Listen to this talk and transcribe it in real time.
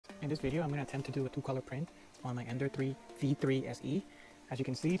In this video, I'm going to attempt to do a 2-color print on my Ender 3 V3 SE. As you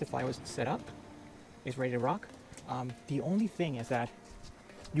can see, the file is set up, it's ready to rock. The only thing is that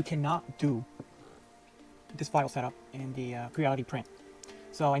you cannot do this file setup in the creality print.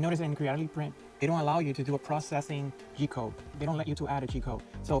 So I noticed in creality print, they don't allow you to do a processing G-code. They don't let you to add a G-code.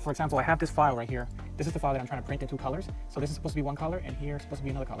 So for example, I have this file right here. This is the file that I'm trying to print in 2 colors. So this is supposed to be one color, and here is supposed to be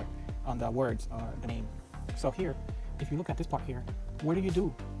another color on the words or the name. So here, if you look at this part here, what do you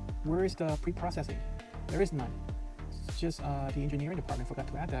do? Where is the pre-processing? There is none. It's just the engineering department forgot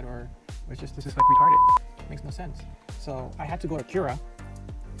to add that, or it's just, this is like retarded. It makes no sense. So I had to go to Cura.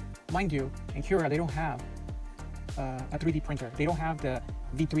 Mind you, in Cura, they don't have a 3D printer. They don't have the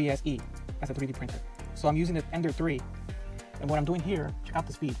V3 SE as a 3D printer. So I'm using the Ender 3. And what I'm doing here, check out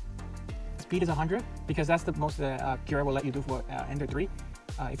the speed. The speed is 100 because that's the most Cura will let you do for Ender 3.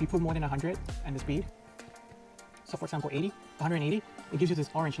 If you put more than 100 and the speed, so for example 180, it gives you this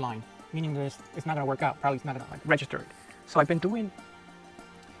orange line, meaning it's not gonna work out. Probably it's not gonna like register it. So I've been doing,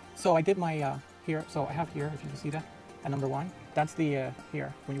 so I did my here, so I have here, if you can see that, at number 1, that's the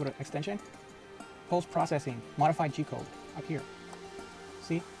here, when you go to extension, post-processing, modified G-code, up here.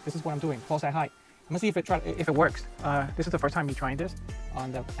 See, this is what I'm doing, post-height. I'm gonna see if it works. This is the first time me trying this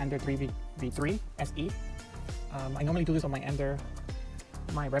on the Ender 3 V3 SE. I normally do this on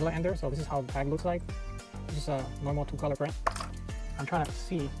my regular Ender, so this is how the tag looks like. This is a normal 2-color print. I'm trying to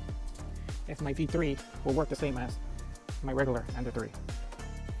see if my V3 will work the same as my regular Ender 3.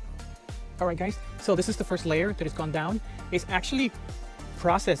 Alright guys, so this is the first layer that has gone down. It's actually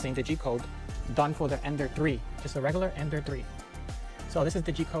processing the G-code done for the Ender 3, just a regular Ender 3. So this is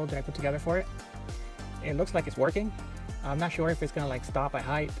the G-code that I put together for it. It looks like it's working. I'm not sure if it's gonna like stop at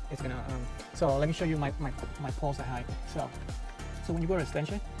height. It's gonna so let me show you my pulse at height. So when you go to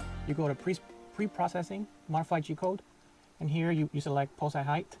extension, you go to pre-processing, modified G-code, and here you select pulse at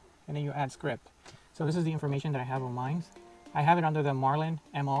height, and then you add script. So this is the information that I have on mine. I have it under the Marlin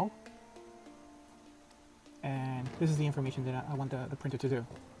MO, and this is the information that I want the printer to do.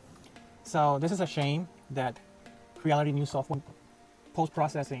 So this is a shame that creality new software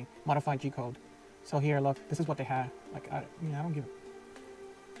post-processing modified G-code. So here, look, this is what they have. Like, I don't give it.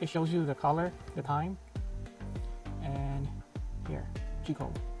 It shows you the color, the time, and here,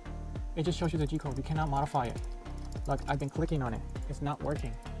 G-code. It just shows you the G-code. You cannot modify it. Look, I've been clicking on it. It's not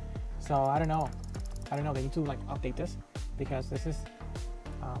working. So I don't know. They need to like update this, because this is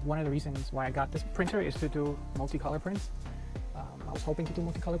one of the reasons why I got this printer is to do multicolor prints. I was hoping to do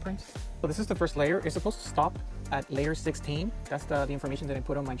multicolor prints. So this is the first layer. It's supposed to stop at layer 16. That's the information that I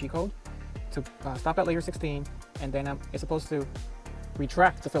put on my G-code. To stop at layer 16, and then it's supposed to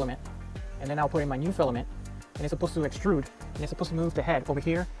retract the filament, and then I'll put in my new filament, and it's supposed to extrude, and it's supposed to move the head over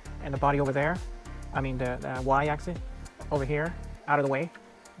here and the body over there. I mean the y-axis over here out of the way,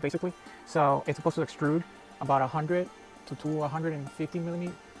 basically. So it's supposed to extrude about 100 to 150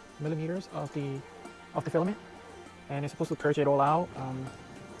 millimeters of the filament, and it's supposed to purge it all out.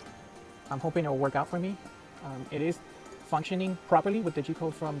 I'm hoping it will work out for me. It is functioning properly with the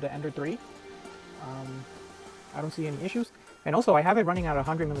G-code from the Ender 3. I don't see any issues. And also I have it running at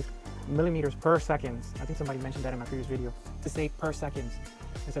 100 millimeters per second. I think somebody mentioned that in my previous video. To say per second.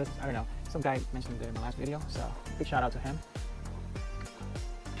 Instead of, I don't know, some guy mentioned it in my last video, so big shout out to him.